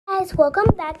guys,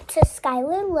 welcome back to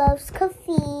Skylar Loves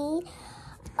Coffee.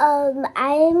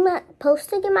 I'm supposed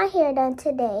to get my hair done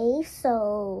today,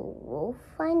 so we'll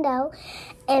find out.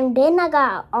 And then I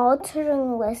got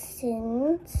altering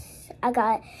lessons. I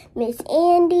got Miss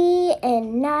Andy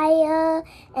and Naya,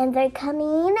 and they're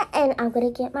coming, and I'm gonna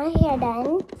get my hair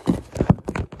done.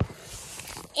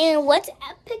 And let's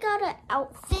pick out an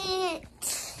outfit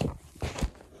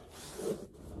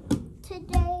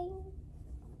today.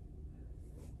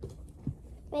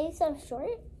 Maybe some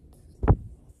shorts.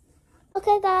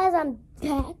 Okay, guys, I'm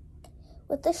back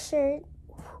with the shirt.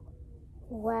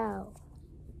 Wow.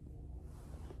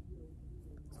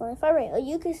 So if I write,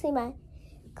 you can see my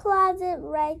closet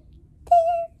right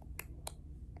there.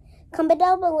 Comment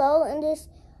down below in this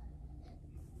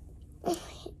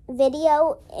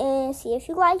video and see if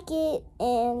you like it.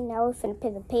 And now we're finna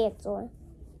put the pants on.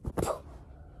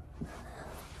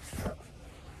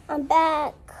 I'm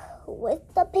back with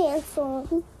the pants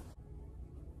on.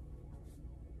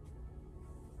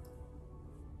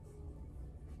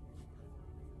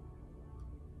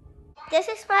 This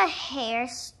is my hair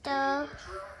stuff.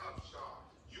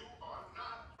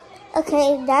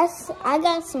 Okay, I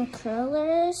got some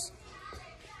curlers.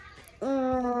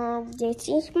 This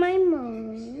is my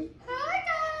mom. Hi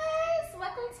guys,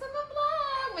 welcome to the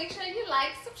vlog. Make sure you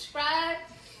like, subscribe,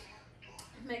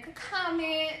 make a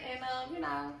comment, and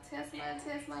tell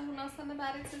somebody who knows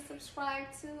somebody to subscribe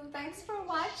to. Thanks for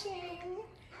watching.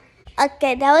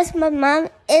 Okay, that was my mom.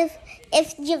 If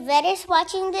Javetta's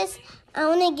watching this, I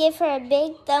want to give her a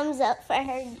big thumbs up for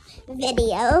her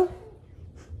video.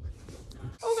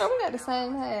 Okay, we got the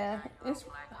same hair. It's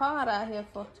hard out here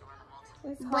for.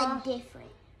 It's hard. But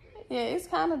different. Yeah, it's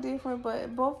kind of different,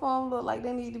 but both of them look like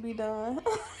they need to be done.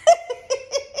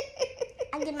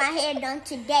 I get my hair done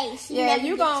today. Yeah,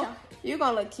 you gonna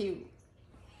look cute.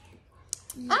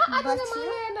 I get my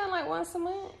hair done like once a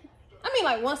month. I mean,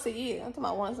 like once a year. I'm talking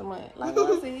about once a month. Like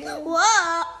once a year.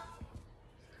 Whoa.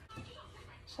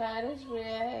 Child, this real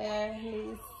hair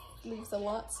leaves a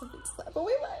lot to be desired. But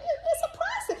it's a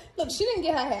process. Look, she didn't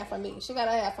get her hair from me. She got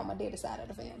her hair from my daddy's side of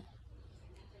the family.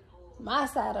 My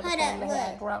side of the family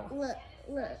had grow. Look.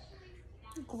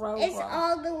 Grow. It's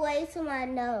all the way to my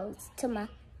nose.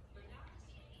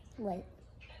 Wait.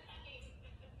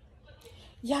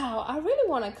 Y'all, I really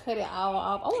want to cut it all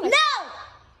off.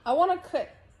 I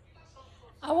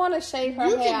want to shave her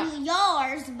hair. You can do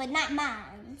yours, but not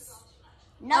mine.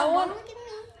 No, don't look at me.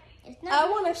 It's not. I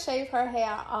want to shave her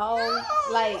hair all,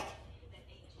 like.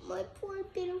 My poor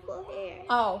beautiful hair.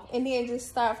 Oh, and then just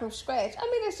start from scratch. I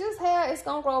mean, it's just hair. It's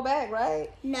gonna grow back, right?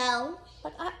 No.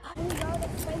 Like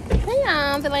Hey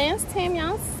y'all, the last time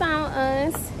y'all saw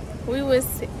us, we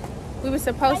was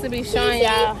supposed to be showing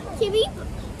y'all.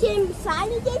 Can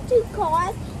Simon get 2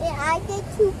 cars and I get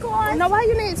 2 cars? No, why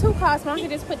you need 2 cars? Why don't you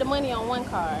just put the money on 1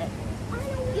 card?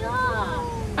 Yeah.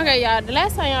 Okay, y'all. The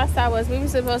last time y'all saw us, we were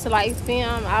supposed to like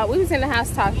film. We was in the house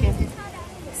talking.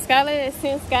 Skylar has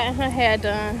since gotten her hair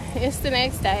done. It's the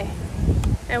next day,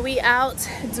 and we out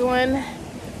doing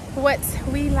what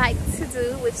we like to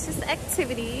do, which is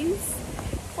activities.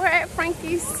 We're at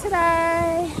Frankie's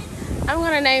today. I'm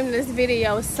gonna name this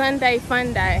video Sunday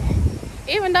Funday,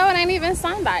 even though it ain't even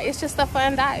Sunday. It's just a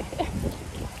fun day.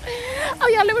 Oh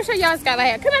yeah, let me show y'all Skylar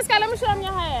hair. Come here, Skylar. Let me show them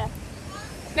your hair.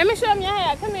 Let me show them your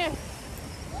hair. Come here.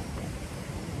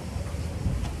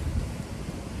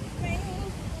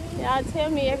 Y'all tell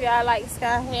me if y'all like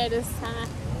Sky hair this time.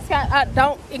 Sky,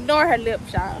 don't ignore her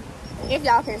lips, y'all. If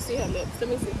y'all can see her lips, let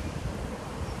me see.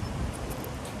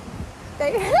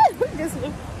 They just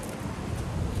look.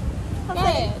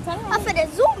 I'm finna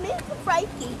zoom in for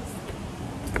Frankie's.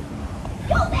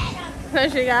 So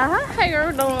she got her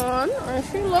hair done, and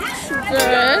she looks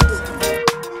good.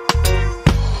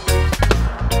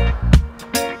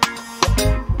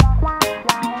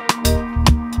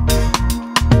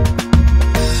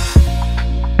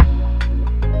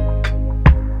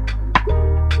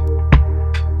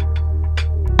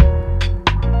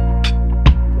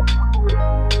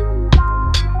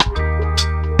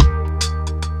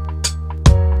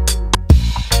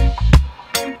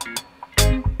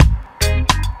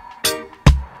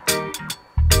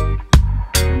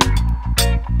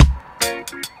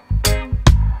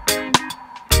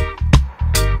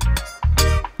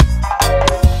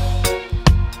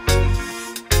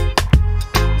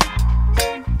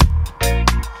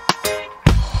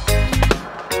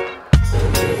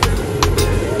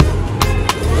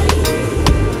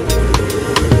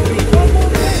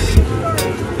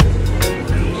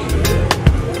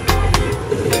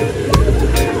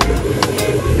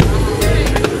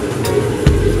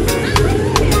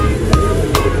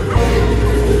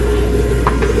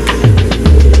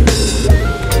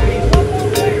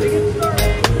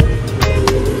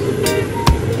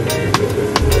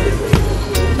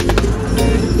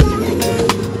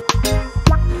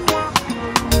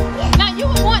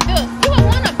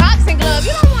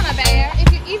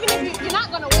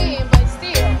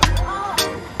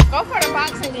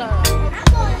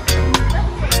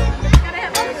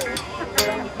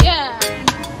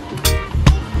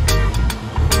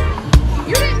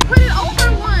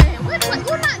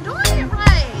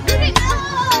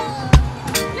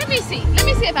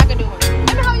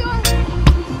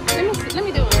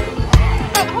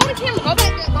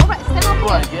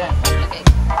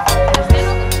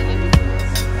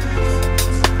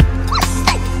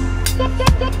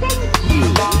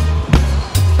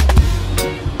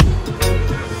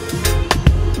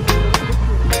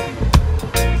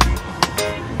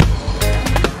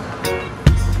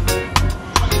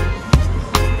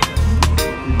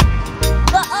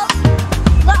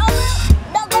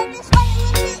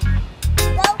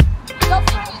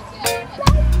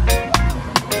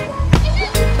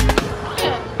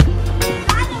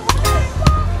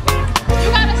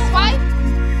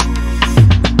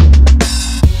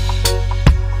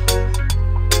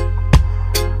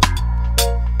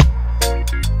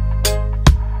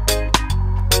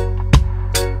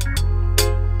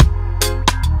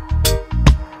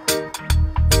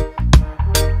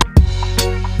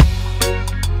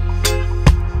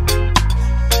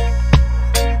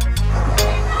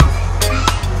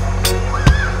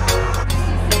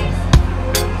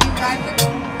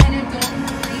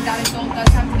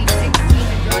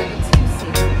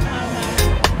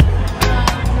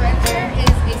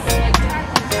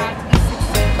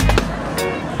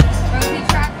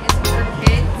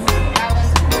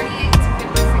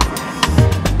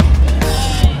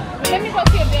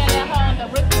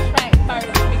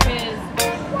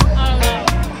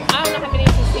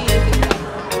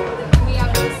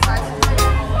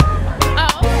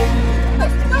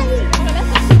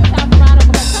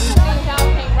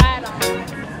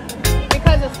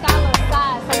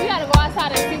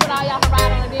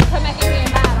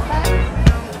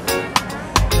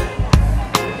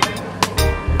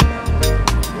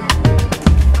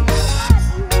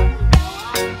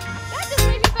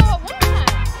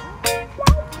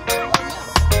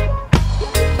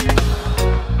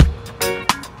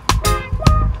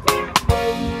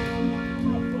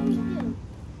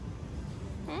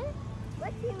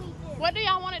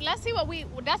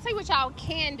 y'all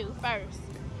can do first.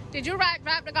 Did you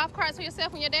drive the golf carts for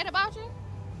yourself when your daddy bought you?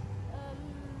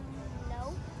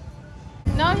 No.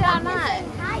 No, y'all not.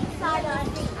 I keep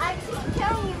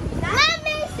telling you. Let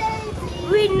me say,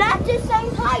 we're not the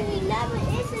same height. We never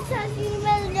is because you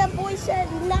remember that boy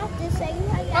said not the same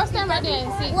height. Go stand right there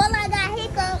and see. Well, I got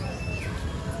hiccup.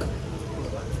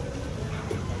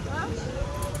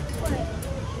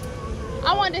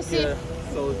 I wanted to see. Yeah,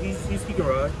 so he can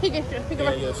ride. He can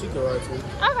ride. Yeah, she can ride too.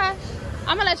 Okay.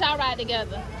 I'm gonna let y'all ride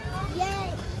together.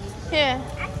 Yay. Yeah.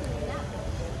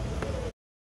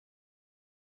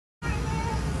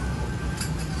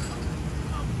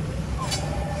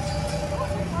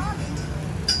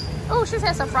 Oh, she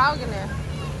has a frog in there.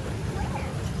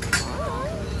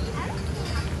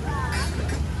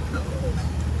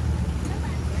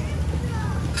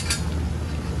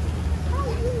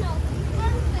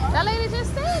 That lady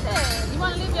just stayed there. You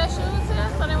want to leave your shoes here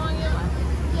so they won't get wet?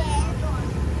 Yeah.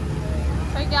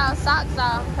 Take y'all socks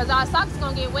off, because our socks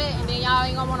going to get wet and then y'all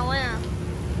ain't going to want to wear them.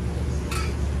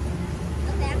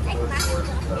 Okay, I'm taking my shoes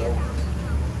off here.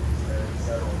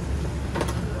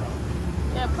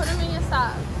 Yeah, put them in your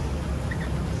socks.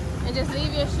 And just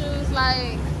leave your shoes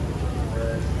like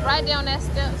right there on that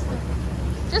steps.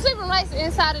 Just leave them right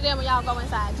inside of them when y'all go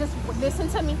inside. Just listen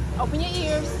to me. Open your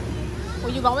ears.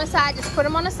 When you go inside, just put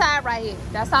them on the side right here.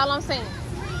 That's all I'm saying.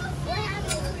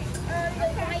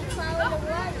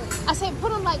 I said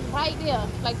put them like right there.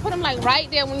 Like put them like right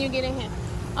there when you get in here.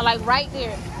 Or like right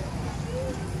there.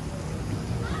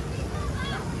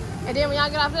 And then when y'all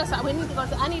get off this side, I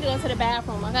need to go to the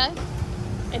bathroom, okay?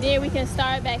 And then we can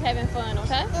start back having fun,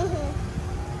 okay?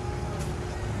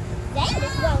 That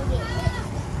is gonna get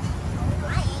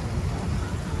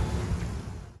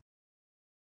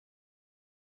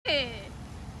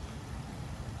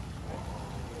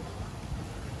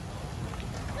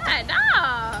God,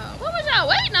 dog. What was y'all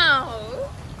waiting on?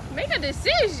 Make a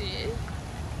decision.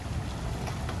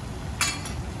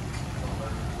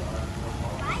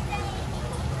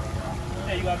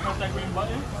 Hey, you got to press that green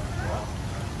button?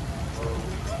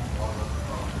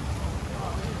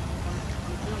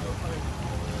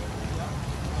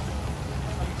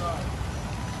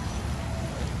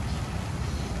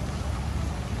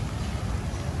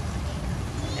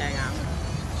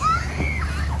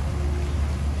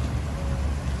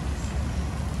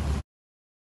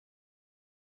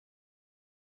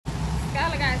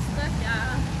 Skylar got stuck,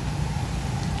 y'all.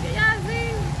 Can y'all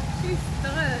see? She's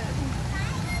stuck.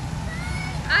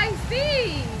 I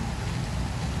see.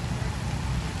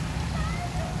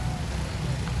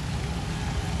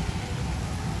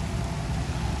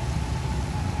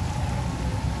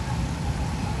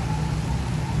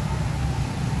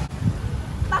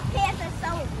 my pants are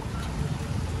so.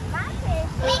 My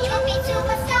pants. We could be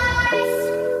superstars.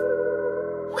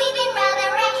 We've been rather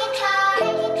wrecking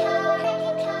cars.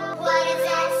 What is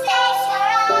at stake for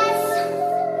us?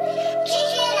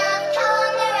 Kicking up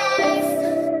corners.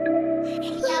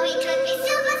 Yeah, we could be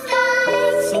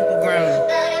superstars. Super ground.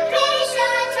 But I'm pretty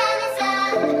sure our time is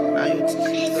up. Now you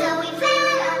And so we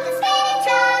plan on the spinning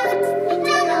toes.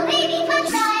 Don't know, maybe for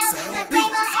trials. The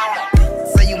blame on error.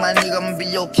 say you my nigga, I'ma be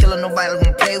your killer. Nobody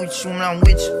gonna play with you when I'm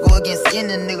with you. Go against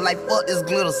any nigga like fuck this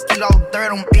glitter. Skeet all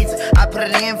dirt on bitches. I put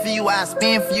it in for you, I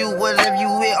spin for you. Whatever you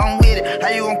with, I'm with it. How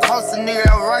you gon' cost a nigga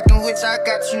out rockin' with you? I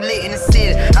got you lit in the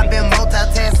city. I been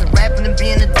multitasking, rapping and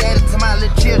being a daddy to my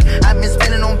little children. I been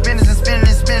spinning on business and spinning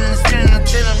and spinning and spinning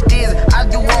until I'm dizzy. I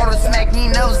do all the smack, you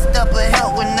ain't never step or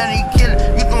help with none of you killin'.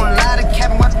 You doing a lot of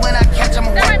capping, watch when I catch,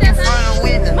 I'ma walk in front of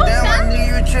witness. Damn, I knew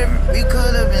you were trippin'. We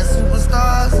could've been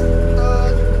superstars.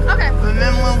 Okay.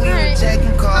 Remember when we were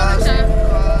checking cars?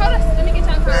 Hold on. Let me get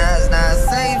your car. Now it's not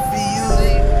safe for you.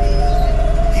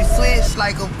 You switch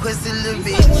like a pussy little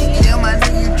bitch. Damn, I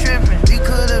knew you trippin'. We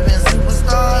could've been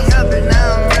superstars. Yeah, but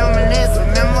now I'm reminiscing.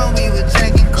 Remember when we were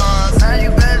checking cars? Now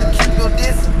you better keep your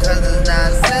distance, cause it's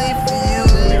not safe for you.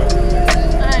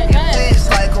 Alright, go ahead. Switch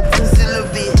like a pussy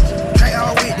little bitch. Track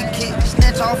all with the kick,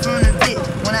 snatch off from the bitch.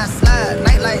 When I slide,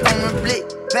 nightlight on the blick.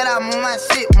 Bet I'm on my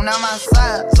shit when I'm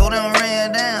outside. So them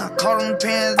ran down, caught them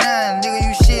pants down. Nigga,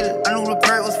 you shitted. I knew the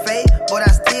perk was fake, but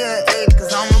I still ate,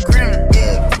 cause I'm a grin,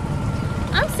 yeah.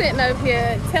 I'm sitting up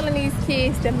here telling these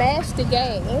kids to mash the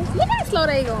gas. Look how slow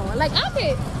they going. Like I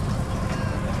could,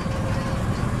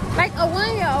 like a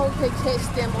 1-year-old could catch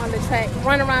them on the track,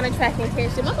 run around the track and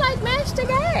catch them. I'm like, mash the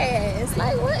gas.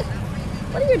 Like what?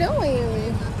 What are you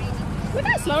doing? Look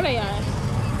how slow they are.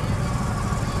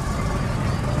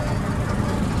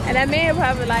 And that man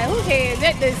probably like, who cares?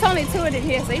 There's only 2 of them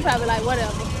here, so he probably like,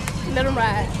 whatever. Let them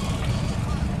ride.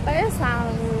 But it's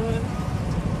all good.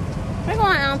 We're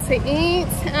going out to eat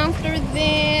after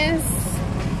this.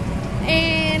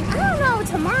 And I don't know,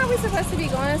 tomorrow we're supposed to be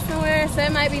going somewhere, so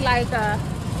it might be like a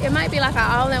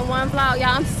all-in-one vlog. Y'all,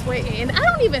 I'm sweating, and I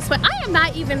don't even sweat. I am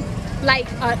not even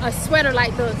like a sweater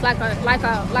like this, like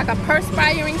a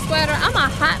perspiring sweater. I'm a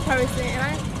hot person,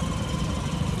 and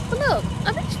but look,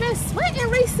 I've actually been sweating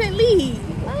recently.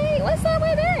 Like, what's up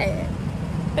with that?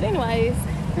 But anyways,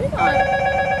 we're going.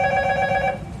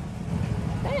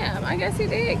 Damn, I guess he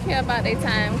did care about their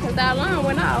time because the alarm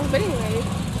went off. But anyways,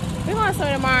 we're going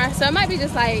somewhere tomorrow, so it might be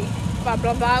just like a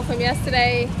vlog from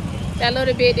yesterday, that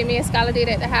little bit that me and Skylar did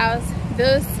at the house,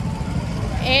 this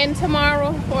and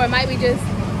tomorrow, or it might be just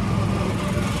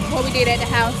what we did at the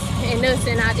house and this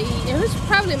and out to eat, and which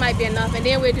probably might be enough, and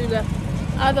then we'll do the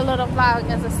other little vlog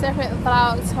as a separate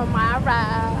vlog tomorrow.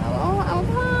 Oh,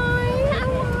 okay,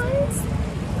 alright.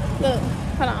 Look,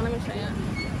 hold on, let me show you.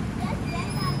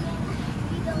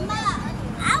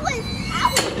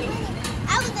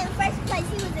 I was in first place,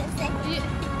 he was in second.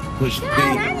 Yeah. Push God, I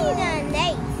need a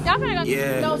name. Y'all gonna go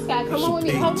yeah. no, Sky, come on with me.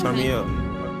 Hold Turn me up.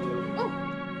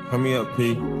 Turn me up,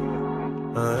 P.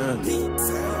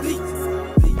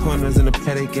 Corners in the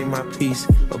paddock, get my piece.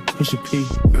 A push a P.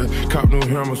 Cop new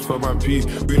hammers for my piece.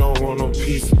 We don't want no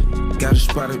peace. Got a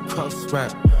spot at puff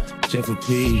spot. Jeff a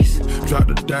piece. Drop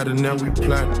the dot and now we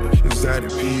plot inside the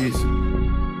peas.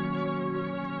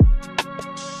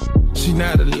 She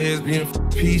not a lesbian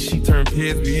P. She turned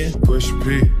lesbian. Push a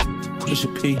P. Push a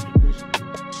P.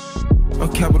 On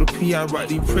capital P, I write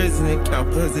the president,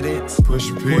 count presidents. Push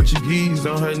a P. Portuguese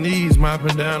on her knees,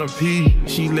 mopping down a P.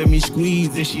 She let me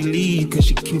squeeze and she leave, cause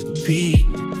she keep a P.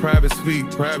 Private suite,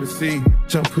 privacy.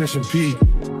 Jump pushing P.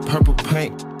 Purple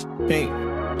paint, pink,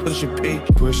 push a P.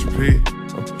 Push a P.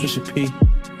 Push a P.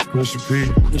 Push a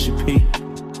P. Push a P.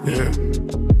 Yeah.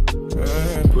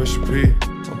 Push a P.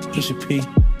 Push a P.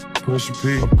 Push a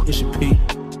P. Push a P.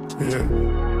 Yeah.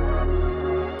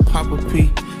 Papa P,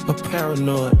 I'm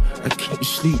paranoid. I can't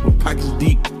sleep, my pockets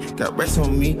deep. Got rest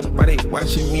on me, why they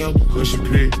watching me? I'm Push a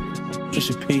P. Push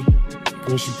a P.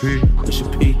 Push a P. Push a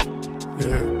P.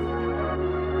 Yeah.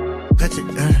 Touch it,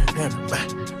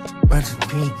 bunch of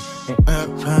P.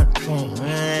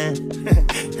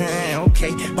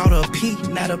 Okay, bought a P,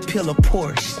 not a pill of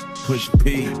Porsche. Push a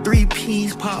P. 3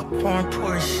 P's, popcorn,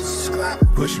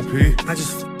 Porsche. Push a P. I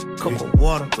just cup of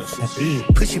water.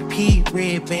 Push a P,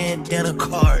 red bandana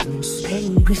cartons.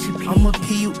 Push a P. I'ma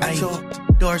P you out your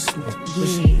endorsement.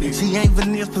 She ain't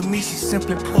vanilla for me, she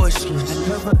simply porcelain.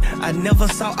 I never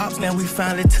saw ops, now we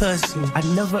finally touching.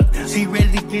 She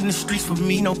ready to get in the streets for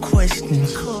me, no question.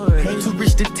 Too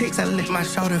rich to text, I let my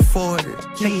shoulder forward it.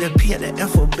 Take the P at the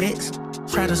alphabets,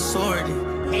 try to sort it.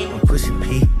 I'm pushing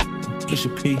P. Push a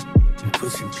P. I'm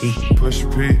pushing P. Push a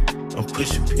P. I'm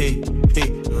pushing P.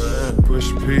 P.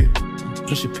 Push a P.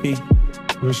 Push a P.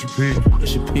 Push a P.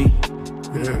 Push a P.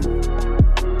 Yeah.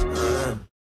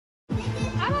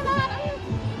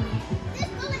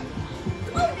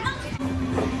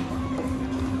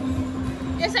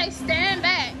 It say stand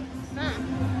back.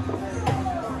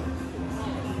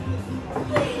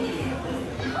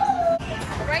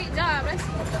 Great job.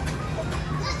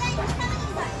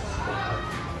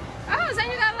 Oh, so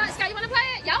you got a lot. Sky, you want to play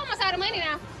it? Y'all almost out of money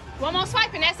now. One more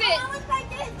swipe and that's it.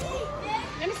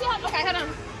 Let me see how. Okay, hold on.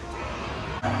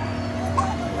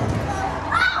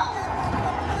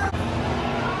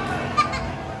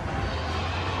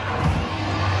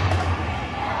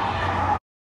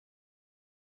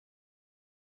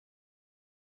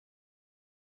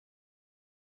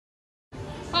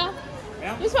 Huh?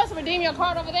 Yeah. You supposed to redeem your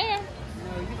card over there? No,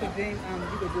 you could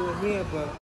do it here,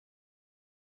 but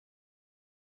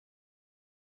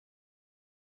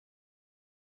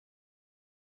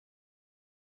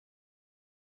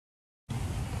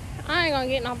I ain't gonna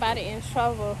get nobody in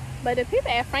trouble, but the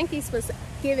people at Frankie's was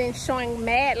showing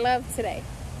mad love today.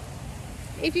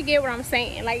 If you get what I'm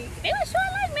saying, like they were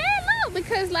showing like mad love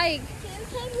because like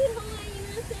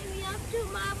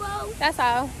that's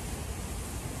all.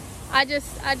 I just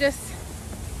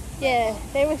yeah,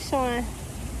 they were showing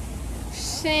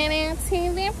Shannon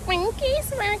TV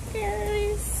Frankie's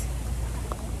records,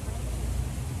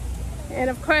 and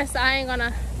of course I ain't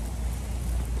gonna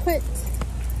put.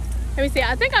 Let me see,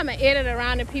 I think I'm gonna edit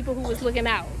around the people who was looking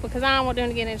out because I don't want them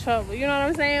to get in trouble. You know what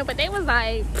I'm saying? But they was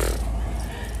like,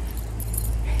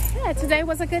 yeah, today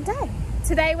was a good day.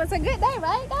 Today was a good day,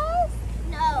 right, guys?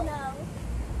 No.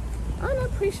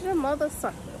 Unappreciative mother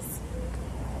suckers.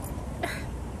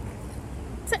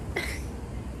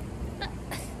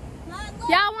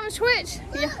 Y'all want to switch?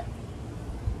 Yeah.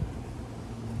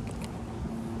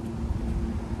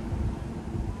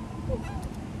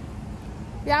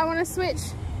 Y'all want to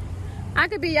switch? I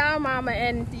could be y'all mama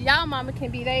and y'all mama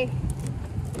can be they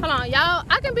Hold on, y'all.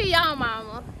 I can be y'all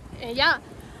mama. And y'all, I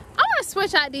want to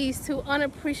switch out these two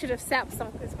unappreciative sap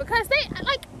suckers because they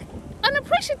like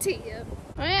unappreciative.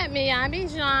 Let me on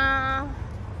these John.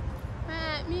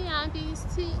 Let me on these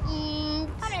teens.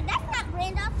 Hold on, that's not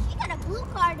Brenda. She got a blue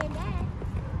card in there.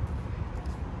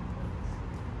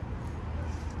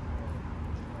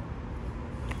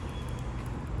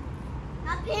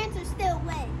 My pants are still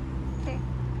wet. Okay.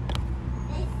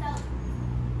 They soak.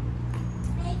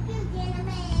 Thank you,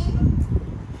 gentlemen.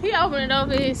 He opened it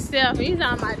over himself. He's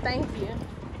on my thank you.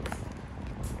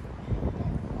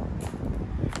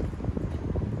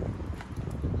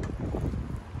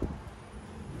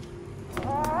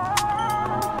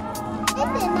 I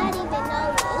did not even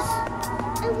notice.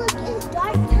 And look, it's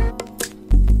dark now.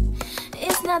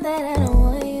 It's not that I don't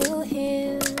want you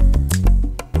here.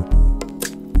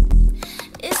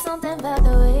 It's something about the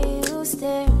way you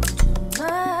stare into my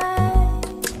eyes.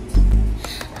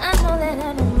 I know that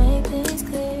I don't make things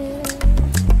clear.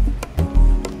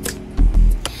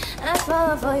 I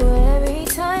fall for you every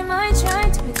time I try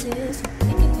to resist.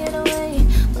 You can get away.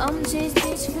 I'm chase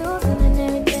beach views and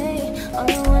every day. All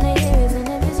I wanna hear is an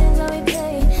visions that we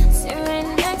play. Sit right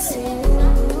next to you.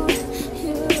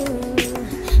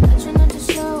 I try not to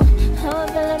show how I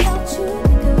feel about you.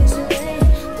 Because you say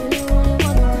you only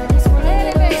wanna I just wanna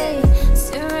get away.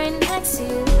 Sit right next to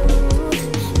you.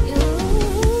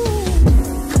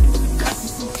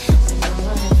 I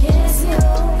wanna kiss you.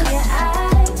 Yeah,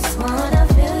 I just wanna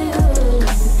feel you.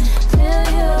 Feel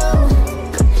you.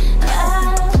 I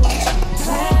want you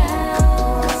around,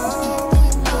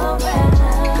 around.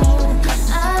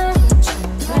 I want you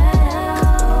around,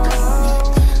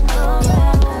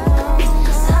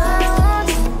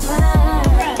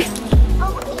 around. I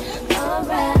want you around,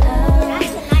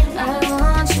 around. I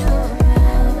want you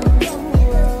around,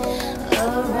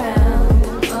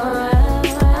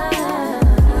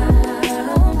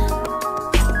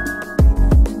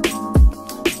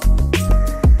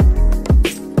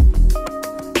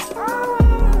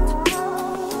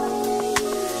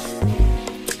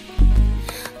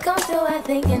 come through, I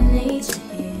think I need you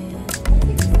here.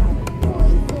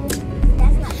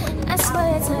 I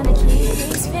swear it's time to keep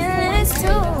these feelings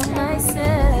to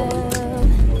myself.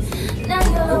 Now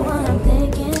you're the one I'm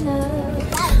thinking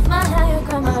of. My higher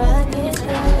ground, my rocket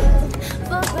love.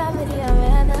 For gravity,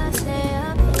 I'd rather stay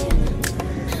up here.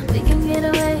 We can get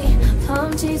away.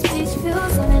 Palm trees, beach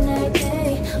views on a night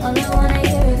day. All I wanna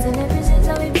hear is an visions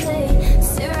how we play.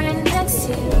 Sit right next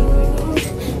to you.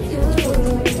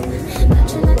 I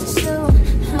try not to show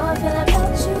how I feel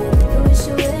about you. You wish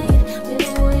away. Really,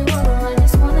 really wanna, I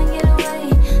just wanna get away.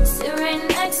 Sit right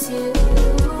next to you.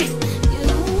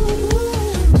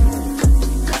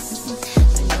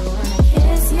 I wanna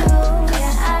kiss you.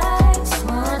 Yeah, I just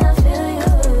wanna feel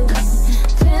you.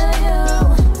 Feel you.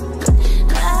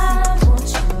 I want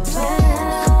you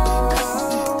around,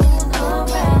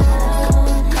 around.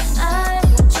 I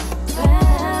want you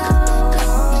around,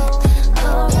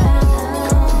 around.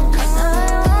 I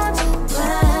want you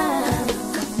around,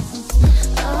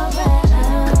 around.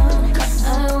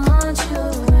 I want you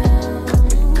around,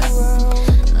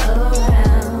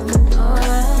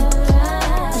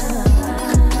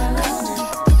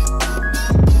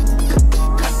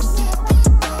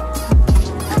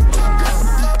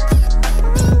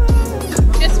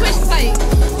 Just switch plates.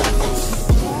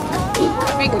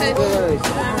 Because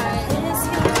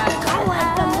I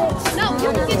want some. no, you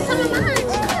can get some of mine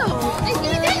too. And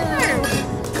get that first.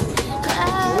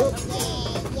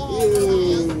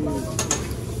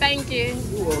 Thank you.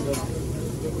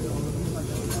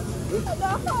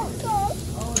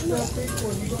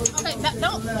 Okay,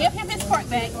 don't give him his fork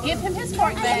back. Give him his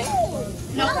fork back.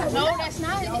 No, that's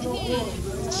not it.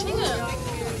 Chill.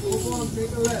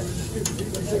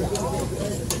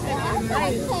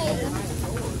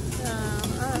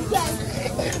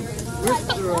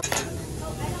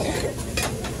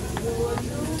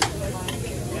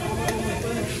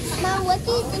 Mom, what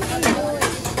do you think I'm doing?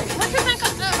 What you think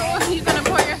you're gonna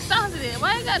pour your sauce in?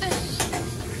 Why you got this?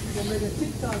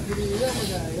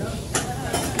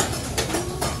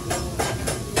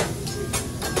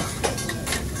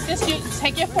 Just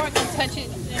take your fork and touch it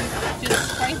and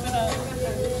just scrape it up.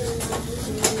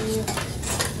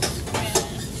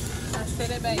 Yeah. I set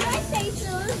it back. Can I say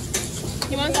so?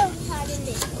 You want some? Pardon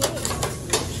me.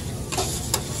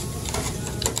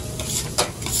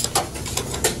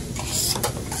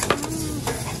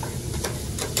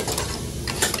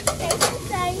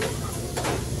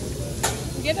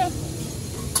 Get them.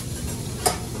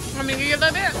 Want me to give you a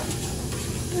little bit?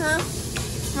 Huh?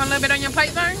 Want a little bit on your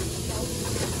plate, thing?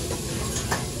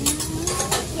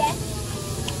 Yes.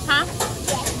 Huh?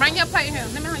 Yes. Bring your plate here.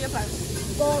 Let me hold your plate.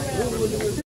 Go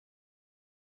around.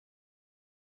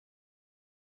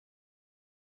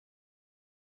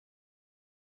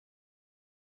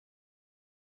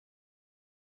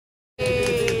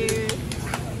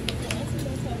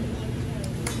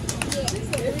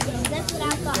 That's what I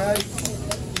thought.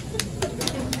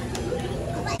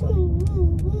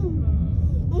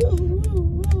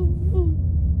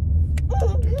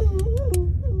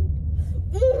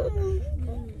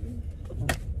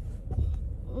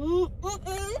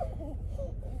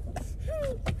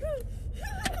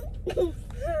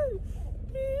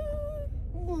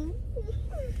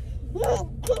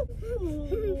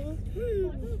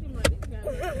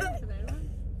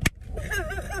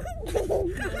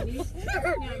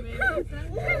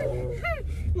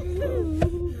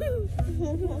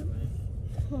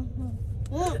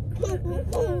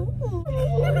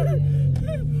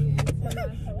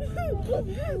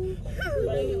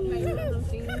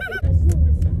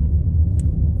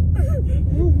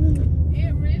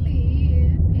 It really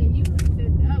is. And you,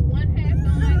 one half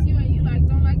don't like you, and you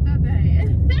don't like the other half.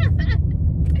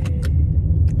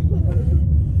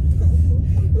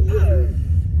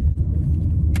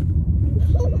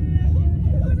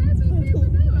 Well, that's what people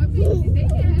do. I mean, they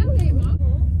can have their mom.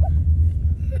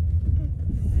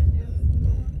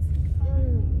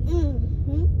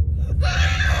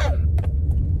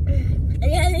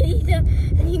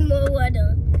 I need more water.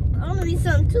 I want to need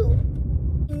some too.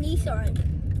 I need some.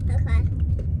 Okay.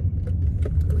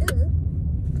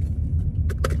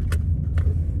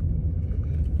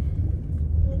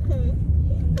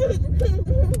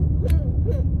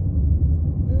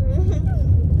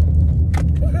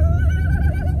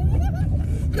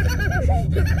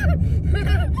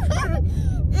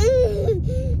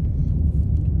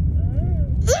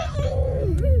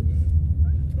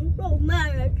 I'm so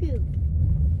mad at you.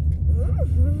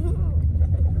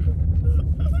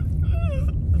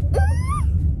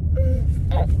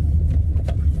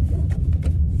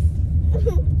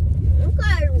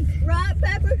 Okay, rock,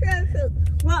 paper, scissors, shoot.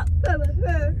 Rock, paper,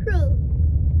 scissors, shoot.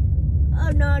 Oh,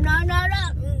 no.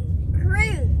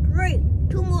 Three.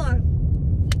 Two more.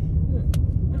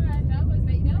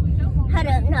 Hold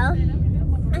up, no.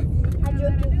 I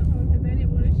drew two.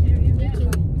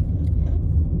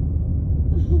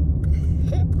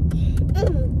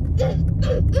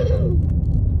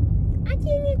 I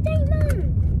can't think none.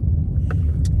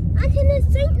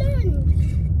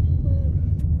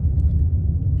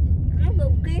 I'm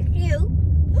gonna get you.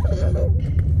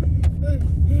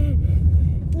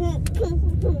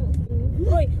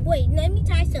 Wait, let me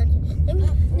try something. No.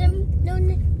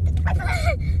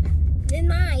 It's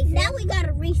nice. Now we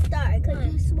gotta restart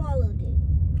because you swallowed it.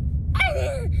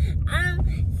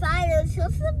 Silence,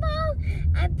 just about.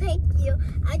 I picked you.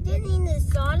 I didn't even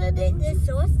swallow it this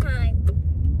first time.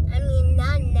 I mean,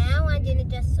 not now. I didn't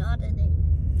just swallow it.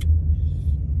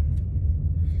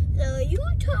 So you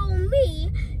told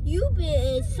me you've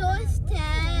been so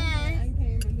sad.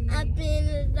 I've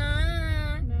been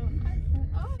lying. No.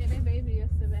 Oh, yeah, they baby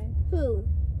yesterday. Who?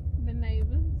 The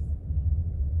neighbors.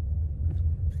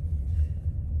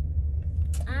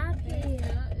 I've been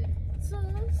Yeah. so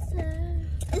sad.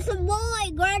 It's a boy.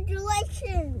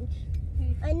 Congratulations.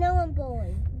 I know I'm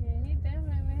boy. Yeah, he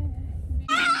definitely.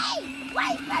 Hey,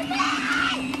 wait for me!